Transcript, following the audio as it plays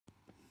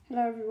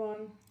Hello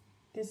everyone,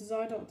 this is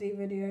I.D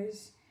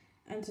videos,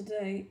 and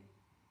today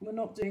we're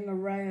not doing a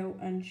rail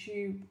and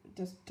tube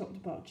desktop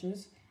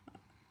departures.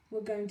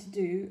 We're going to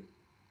do,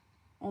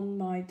 on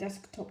my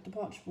desktop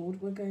departure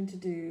board, we're going to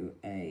do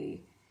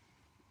a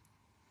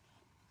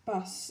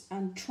bus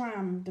and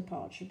tram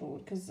departure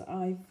board, because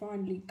I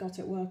finally got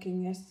it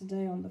working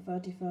yesterday on the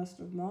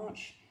 31st of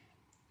March.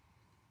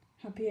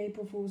 Happy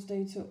April Fool's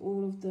Day to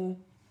all of the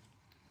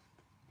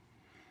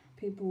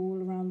people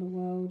all around the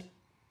world.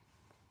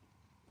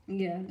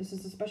 Yeah, this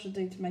is a special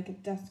day to make a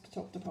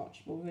desktop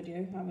departure board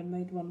video. I haven't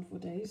made one for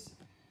days.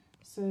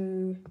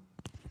 So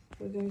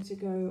we're going to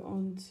go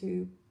on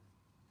to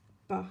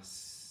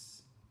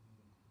bus.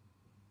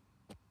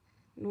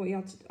 What you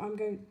have to, I'm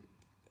going,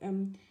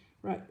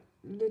 right,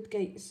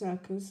 Ludgate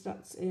Circus,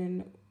 that's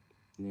in,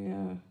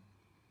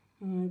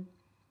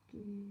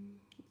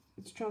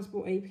 it's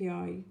Transport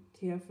API,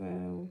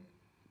 TFL,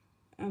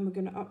 and we're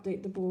going to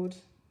update the board.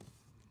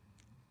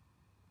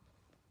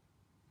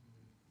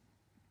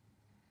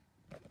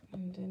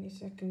 And any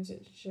seconds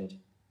it should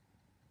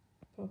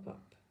pop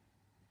up.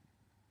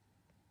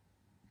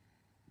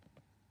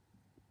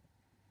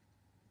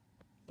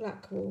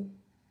 Blackwall.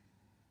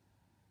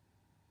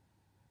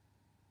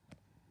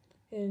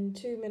 In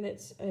 2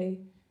 minutes, a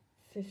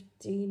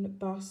 15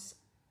 bus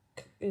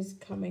is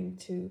coming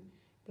to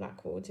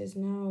Blackwall. It is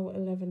now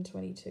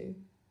 11:22.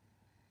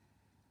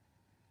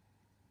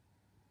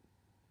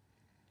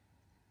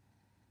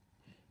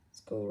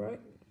 It's cool, right?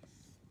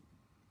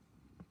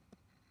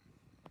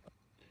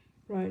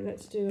 Right,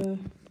 let's do a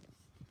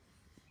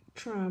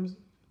tram.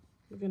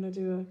 We're going to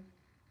do a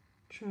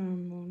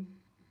tram one.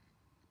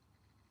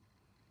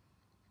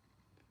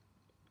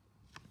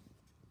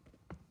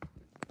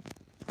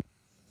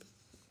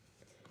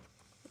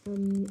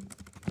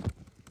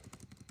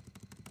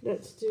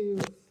 Let's do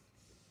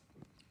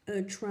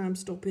a tram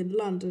stop in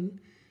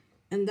London,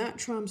 and that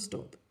tram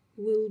stop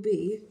will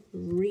be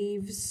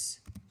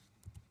Reeves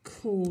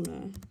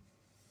Corner.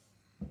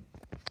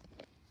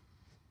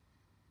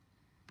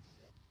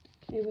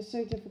 It was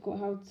so difficult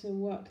how to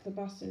work the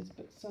buses,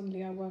 but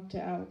suddenly I worked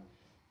it out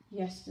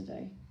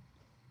yesterday.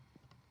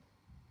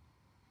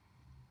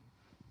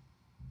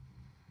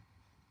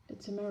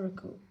 It's a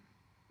miracle.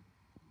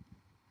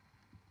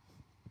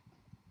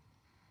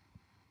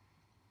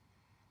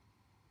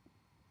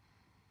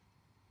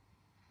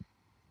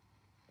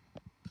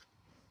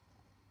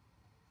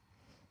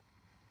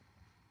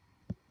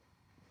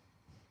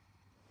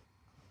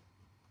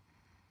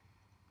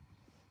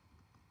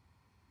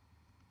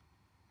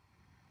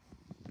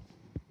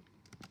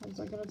 What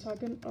was I going to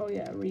type in? Oh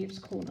yeah, Reeves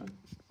Corner.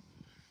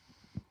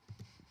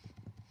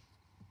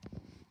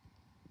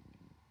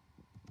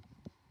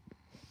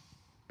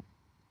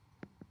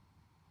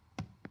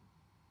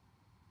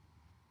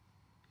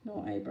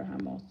 Not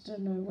Abraham, I don't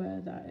know where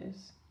that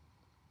is.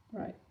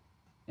 Right,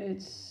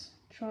 it's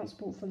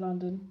Transport for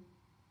London.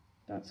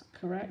 That's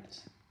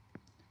correct,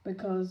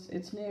 because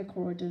it's near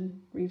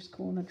Croydon, Reeves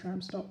Corner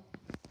tram stop.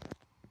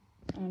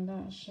 And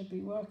that should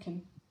be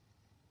working.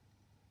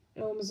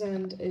 Elm's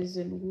End is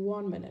in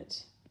 1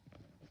 minute.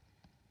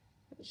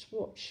 Let's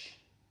watch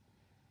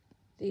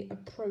the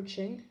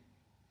approaching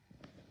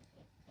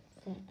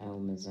for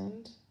Elmer's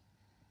End.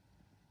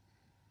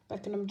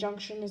 Beckenham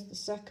Junction is the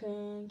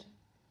second,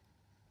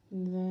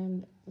 and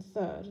then the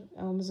third,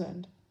 Elmer's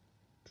End.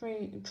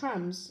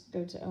 Trams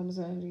go to Elmer's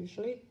End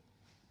usually.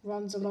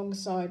 Runs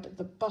alongside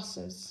the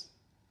buses.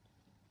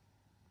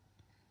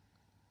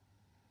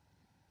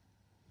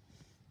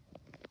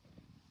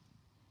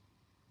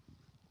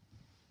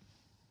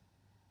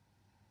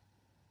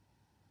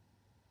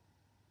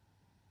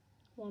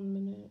 One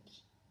minute.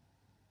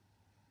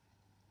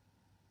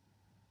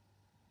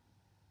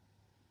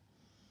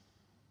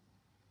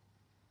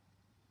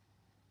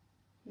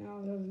 Now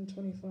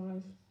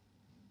 11:25.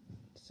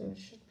 So it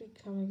should be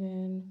coming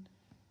in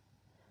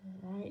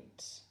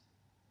right.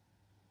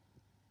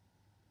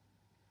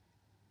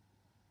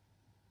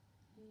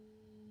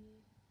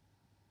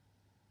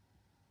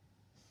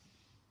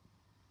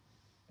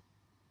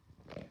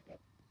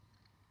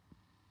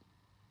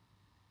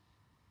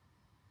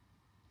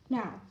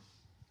 Now.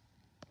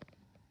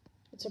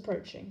 It's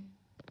approaching.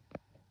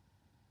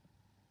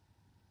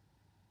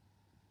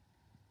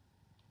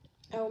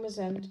 Elmer's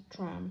End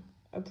tram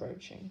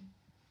approaching.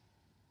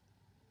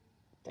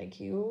 Thank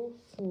you all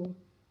for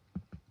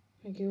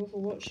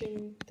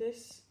watching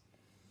this.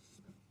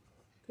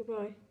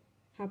 Goodbye.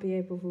 Happy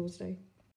April Fool's Day.